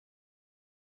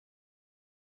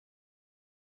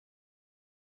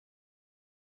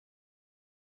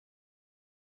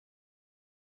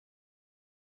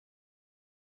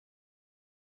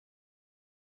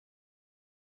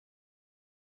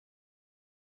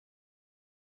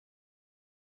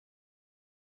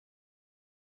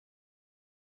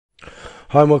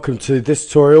Hi and welcome to this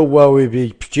tutorial where we'll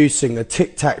be producing a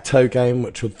tic-tac-toe game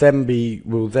which will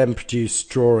then produce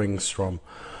drawings from.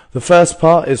 The first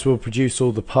part is we'll produce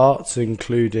all the parts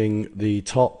including the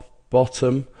top,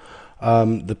 bottom,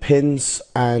 the pins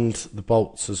and the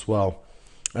bolts as well.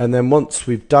 And then once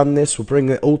we've done this we'll bring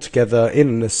it all together in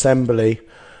an assembly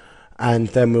and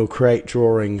then we'll create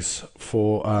drawings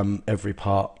for every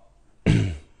part.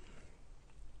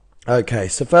 Okay,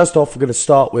 so first off we're going to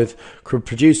start with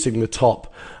producing the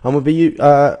top, and we'll be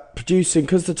producing,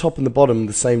 because the top and the bottom are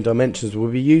the same dimensions,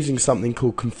 we'll be using something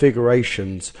called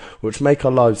configurations which make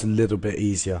our lives a little bit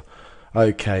easier.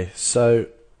 Okay, so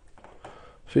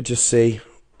if we just see,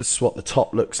 this is what the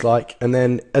top looks like, and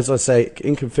then as I say,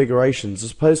 in configurations,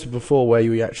 as opposed to before where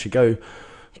you actually go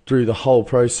through the whole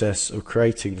process of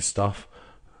creating the stuff,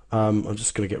 I'm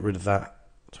just going to get rid of that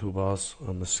toolbars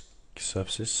on the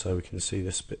surfaces so we can see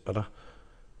this a bit better.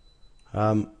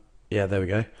 Yeah, there we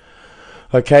go.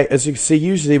 Okay, as you can see,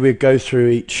 usually we go through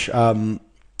each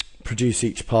produce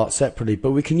each part separately,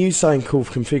 but we can use something called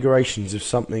configurations if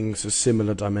something's a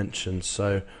similar dimension.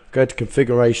 So go to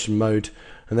configuration mode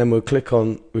and then we'll click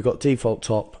on, we've got default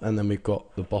top and then we've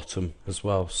got the bottom as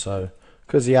well. So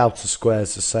because the outer square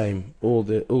is the same, all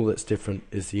that's different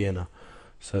is the inner.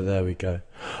 So there we go.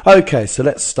 Okay, so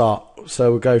let's start.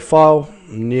 So we'll go file,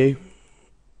 new,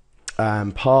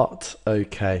 and part.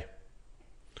 Okay.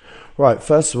 Right,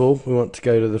 first of all we want to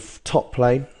go to the top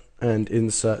plane and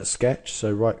insert a sketch.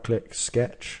 So right click,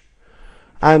 sketch,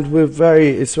 and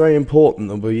it's very important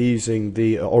that we're using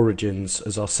the origins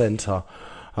as our center.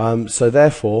 So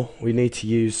therefore we need to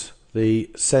use the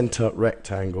center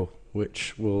rectangle,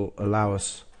 which will allow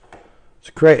us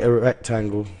to create a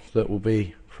rectangle that will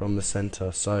be from the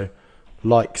center, so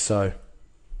like so.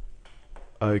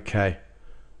 Okay,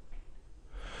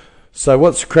 so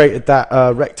once we've created that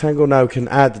rectangle, now we can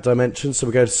add the dimensions. So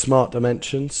we go to smart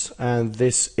dimensions and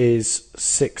this is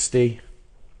 60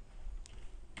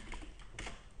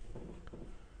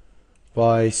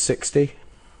 by 60,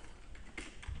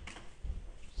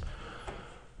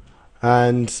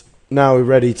 and now we're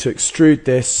ready to extrude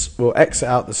this. We'll exit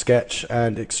out the sketch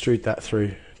and extrude that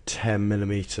through 10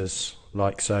 millimeters.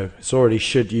 Like so. It's already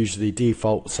usually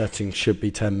default setting should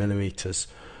be 10 millimeters.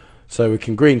 So we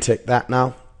can green tick that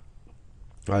now.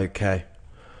 Okay.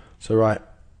 So right,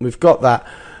 we've got that.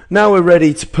 Now we're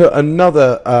ready to put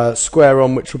another square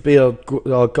on, which will be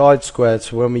our guide square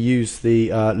to when we use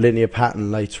the linear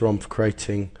pattern later on for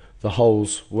creating the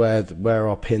holes where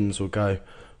our pins will go,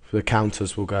 the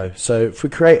counters will go. So if we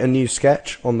create a new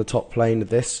sketch on the top plane of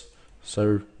this,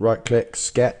 so right click,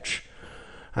 sketch,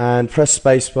 and press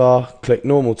spacebar, click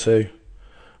normal to,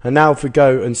 and now if we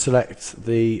go and select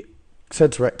the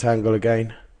center rectangle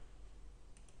again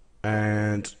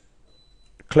and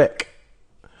click,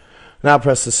 now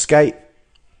press escape,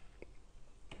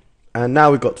 and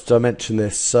now we've got to dimension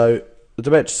this. So the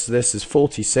dimensions of this is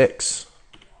 46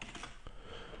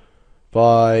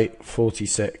 by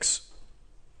 46,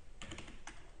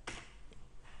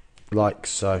 like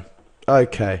so.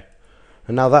 Okay.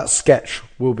 And now that sketch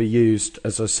will be used,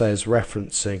 as I say, as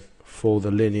referencing for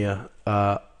the linear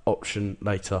option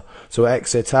later. So we'll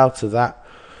exit out of that.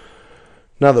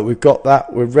 Now that we've got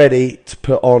that, we're ready to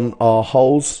put on our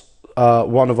holes.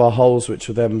 One of our holes which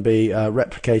will then be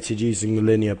replicated using the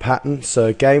linear pattern. So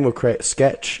again, we'll create a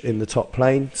sketch in the top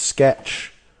plane,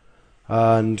 sketch,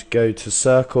 and go to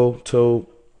circle tool.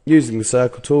 Using the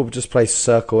circle tool, we'll just place a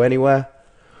circle anywhere.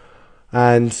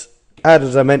 And add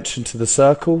a dimension to the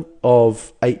circle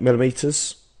of 8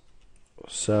 millimeters,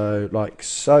 so like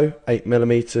so, 8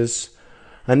 millimeters.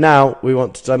 And now we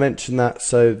want to dimension that,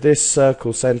 so this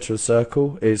circle, center of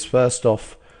circle, is first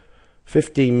off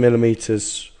 15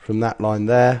 millimeters from that line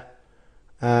there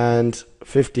and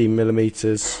 15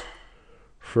 millimeters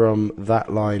from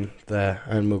that line there,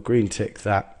 and we'll green tick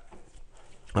that.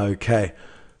 Okay,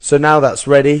 so now that's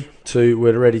ready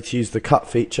we're ready to use the cut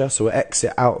feature. So we'll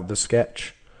exit out of the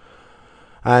sketch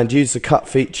and use the cut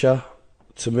feature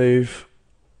to move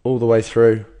all the way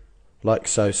through like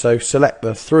so. So select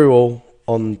the through all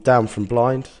on down from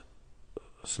blind,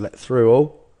 select through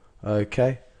all,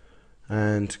 okay,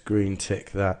 and green tick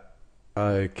that.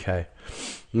 Okay,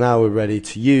 now we're ready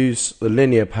to use the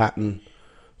linear pattern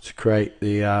to create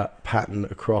the pattern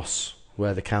across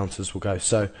where the counters will go.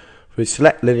 So we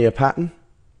select linear pattern.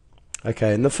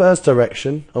 Okay, in the first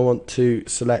direction I want to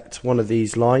select one of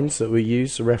these lines that we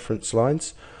use, the reference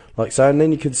lines, like so, and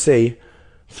then you can see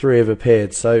 3 have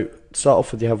appeared. So start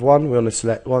off with, you have 1, we want to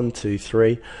select 1, 2,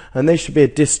 3, and they should be a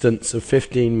distance of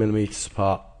 15 millimeters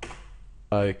apart.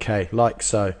 Okay, like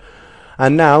so.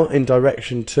 And now in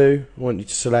direction 2, I want you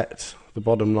to select the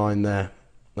bottom line there.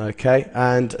 Okay,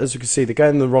 and as you can see, they're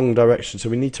going in the wrong direction, so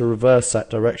we need to reverse that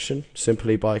direction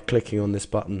simply by clicking on this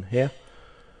button here.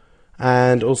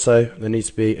 And also there needs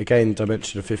to be, again,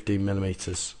 dimension of 15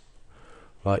 millimeters,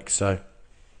 like so.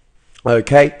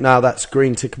 Okay, now that's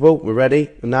green tickable, we're ready,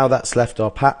 and now that's left our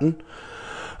pattern.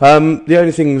 The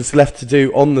only thing that's left to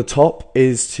do on the top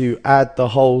is to add the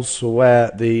holes for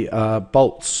where the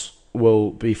bolts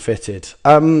will be fitted.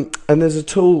 And there's a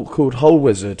tool called Hole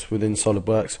Wizard within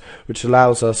Solidworks which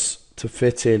allows us to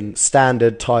fit in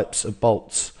standard types of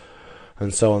bolts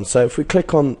and so on. So if we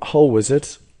click on Hole Wizard,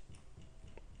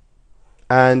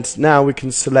 and now we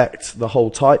can select the hole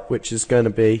type, which is going to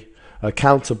be a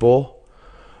counter bore.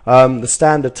 The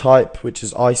standard type, which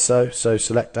is ISO, so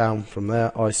select down from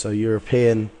there, ISO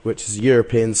European, which is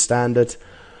European standard,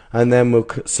 and then we'll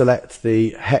select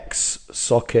the hex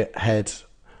socket head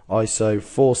ISO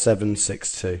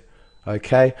 4762.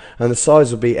 Okay, and the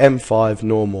size will be M5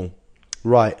 normal.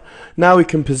 Right, now we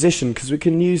can position, because we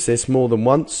can use this more than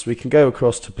once. We can go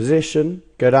across to position,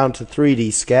 go down to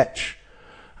 3D sketch,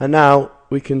 and now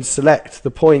we can select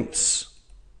the points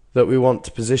that we want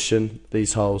to position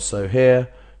these holes. So here,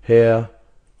 here,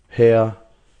 here,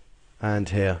 and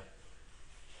here.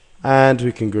 And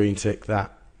we can green tick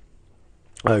that.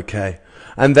 Okay,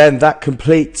 and then that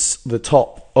completes the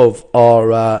top of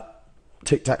our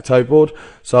tic-tac-toe board.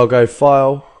 So I'll go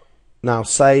File, now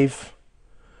Save,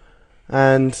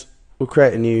 and we'll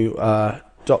create a new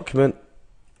document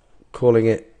calling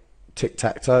it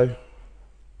tic-tac-toe.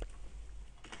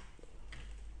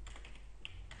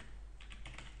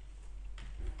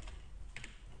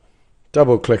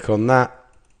 Double click on that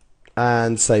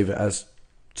and save it as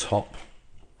top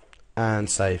and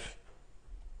save.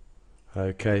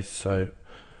 Okay, so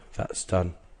that's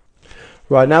done.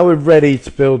 Right, now we're ready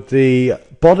to build the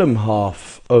bottom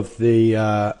half of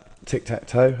the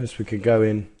tic-tac-toe, as we can go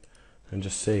in and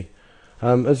just see.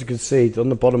 As you can see, on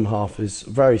the bottom half is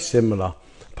very similar,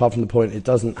 apart from the point it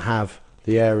doesn't have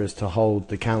the areas to hold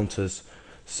the counters.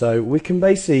 So we can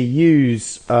basically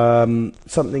use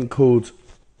something called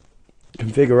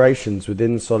configurations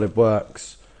within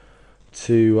Solidworks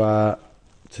to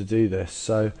do this.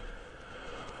 So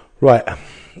right,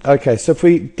 okay, so if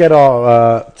we get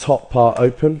our top part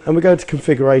open and we go to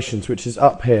configurations, which is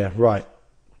up here, right,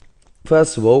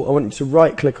 first of all I want you to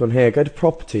right click on here, go to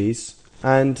properties,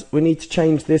 and we need to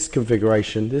change this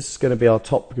configuration. This is going to be our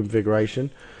top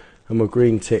configuration, and we'll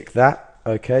green tick that.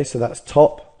 Okay, so that's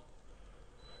top.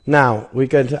 Now we're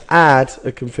going to add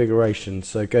a configuration,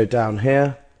 so go down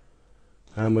here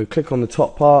and we'll click on the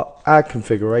top part, add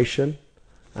configuration,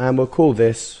 and we'll call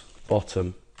this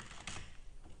bottom,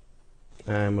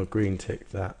 and we'll green tick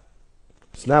that.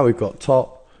 So now we've got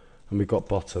top and we've got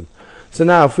bottom. So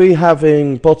now if we're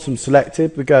having bottom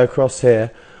selected, we go across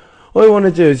here. All we want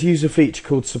to do is use a feature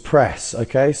called suppress.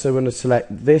 Okay, so we're going to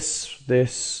select this,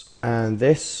 this, and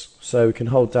this. So we can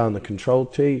hold down the control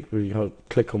key. We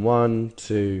click on 1,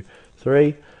 2,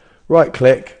 3, right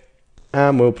click,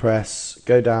 and we'll press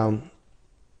go down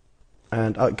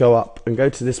and go up and go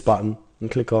to this button and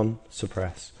click on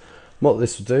suppress. What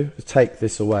this will do is take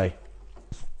this away.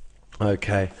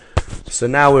 Okay, so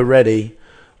now we're ready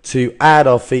to add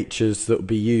our features that will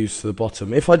be used for the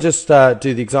bottom. If I just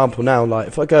do the example now, like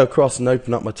if I go across and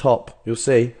open up my top, you'll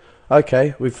see,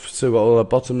 okay, we've still got all our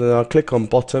bottom, then I'll click on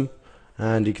bottom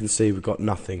and you can see we've got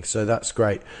nothing. So that's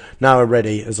great. Now we're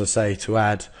ready, as I say, to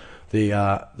add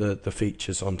the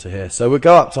features onto here. So we'll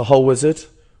go up to Hole Wizard,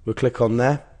 we'll click on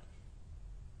there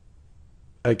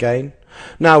again.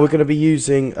 Now we're going to be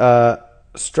using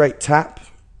straight tap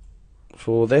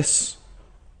for this,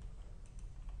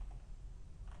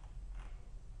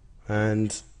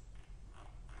 and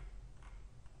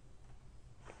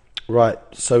right,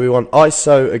 so we want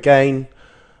ISO again.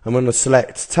 I'm going to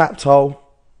select tapped hole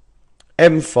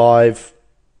M5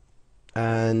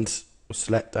 and we'll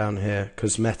select down here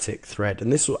cosmetic thread,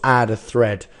 and this will add a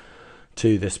thread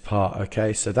to this part.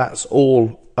 Okay, so that's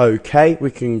all okay. We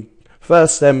can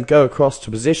first then go across to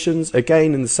positions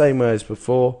again in the same way as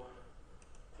before.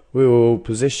 We will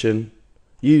position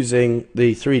using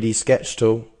the 3D sketch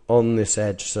tool on this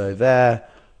edge, so there,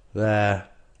 there,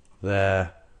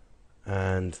 there,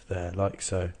 and there, like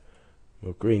so.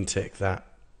 We'll green tick that.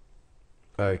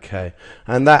 Okay,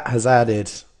 and that has added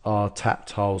our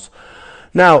tapped holes.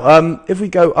 Now if we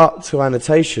go up to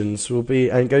annotations, we'll be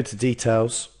and go to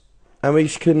details, and we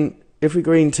can, if we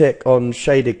green tick on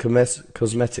shaded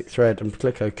cosmetic thread and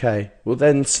click OK, we'll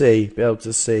then be able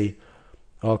to see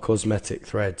our cosmetic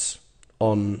threads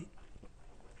on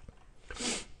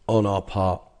our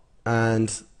part.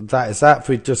 And that is that. If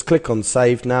we just click on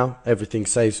save now, everything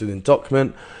saves within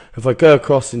document. If I go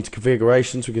across into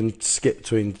configurations, we can skip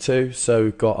between the two. So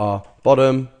we've got our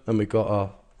bottom and we've got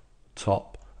our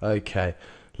top. Okay,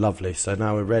 lovely. So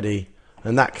now we're ready,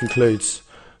 and that concludes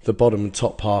the bottom and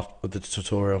top part of the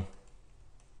tutorial.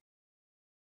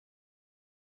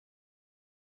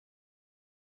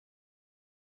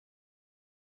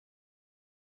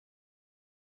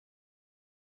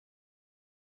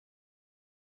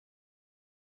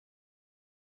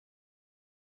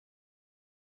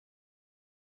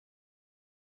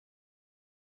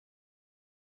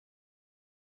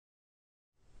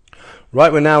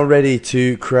 Right, we're now ready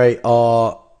to create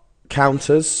our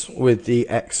counters with the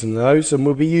X and O's, and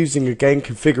we'll be using again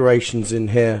configurations in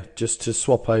here just to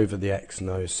swap over the X and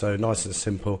O's. So nice and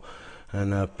simple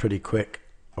and a pretty quick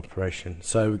operation.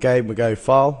 So again, we go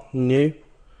File, New,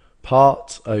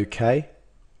 Part, OK,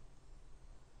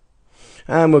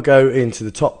 and we'll go into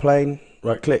the top plane,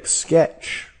 right click,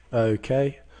 Sketch,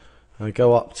 OK, and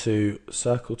go up to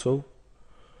Circle Tool.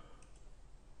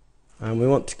 And we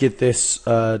want to give this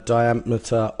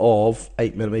diameter of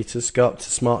 8mm. Go up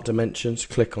to Smart Dimensions,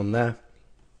 click on there,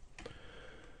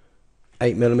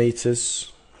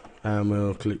 8mm, and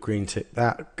we'll click green tick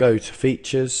that. Go to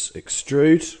Features,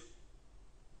 Extrude,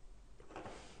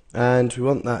 and we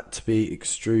want that to be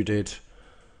extruded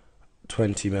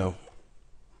 20mm.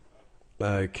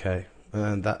 Okay,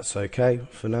 and that's okay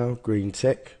for now. Green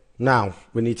tick. Now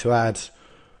we need to add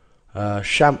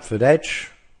chamfered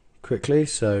edge quickly,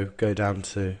 so go down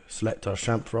to select our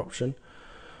chamfer option.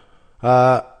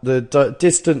 The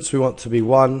distance we want to be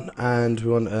 1, and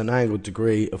we want an angled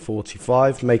degree of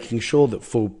 45, making sure that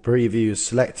full preview is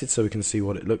selected so we can see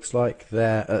what it looks like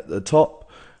there at the top,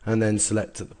 and then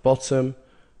select at the bottom,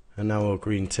 and now we'll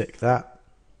green tick that.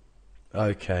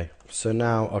 Okay, so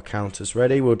now our counter's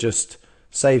ready. We'll just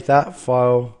save that,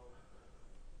 File,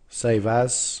 Save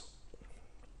As.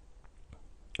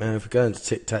 And if we go into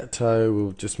tic-tac-toe,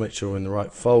 we'll just make sure we're in the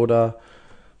right folder.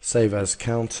 Save as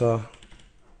counter.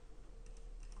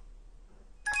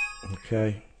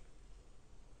 Okay.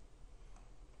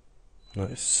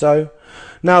 Nice. So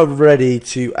now we're ready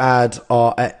to add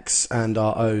our X and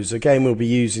our O's. Again, we'll be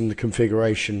using the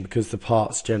configuration because the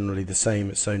part's generally the same.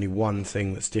 It's only one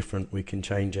thing that's different. We can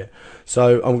change it.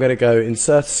 So I'm going to go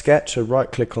Insert a Sketch. So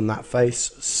right click on that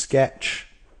face, Sketch.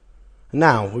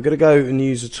 Now we're going to go and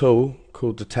use a tool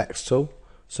called the text tool.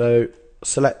 So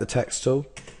select the text tool,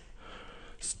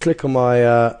 click on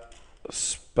my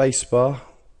spacebar.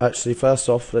 Actually, first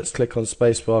off, let's click on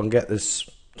spacebar and get this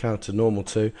counter normal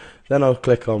to. Then I'll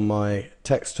click on my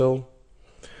text tool.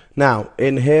 Now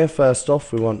in here, first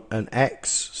off, we want an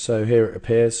X, so here it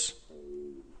appears.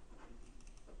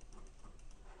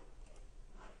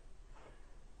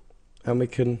 And we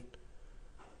can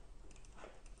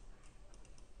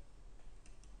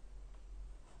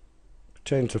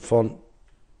change the font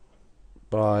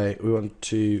by, we want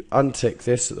to untick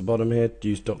this at the bottom here,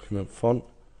 use document font.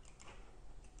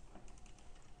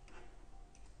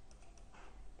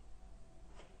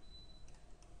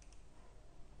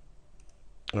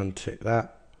 Untick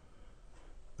that.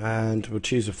 And we'll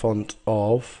choose a font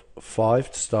of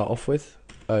 5 to start off with.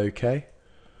 Okay.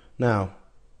 Now,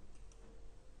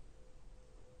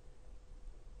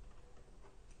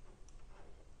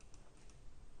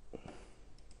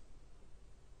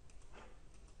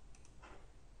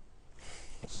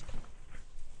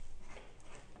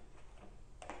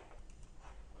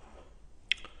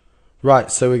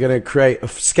 right, so we're going to create a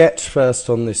sketch first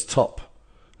on this top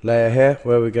layer here,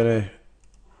 where we're going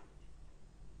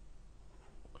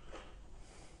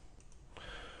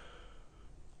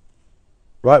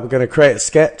to create a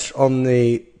sketch on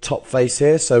the top face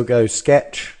here. So go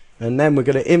Sketch, and then we're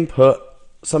going to input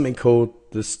something called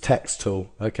this text tool.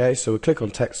 Okay, so we'll click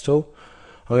on text tool.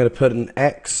 I'm going to put an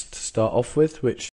X to start off with, which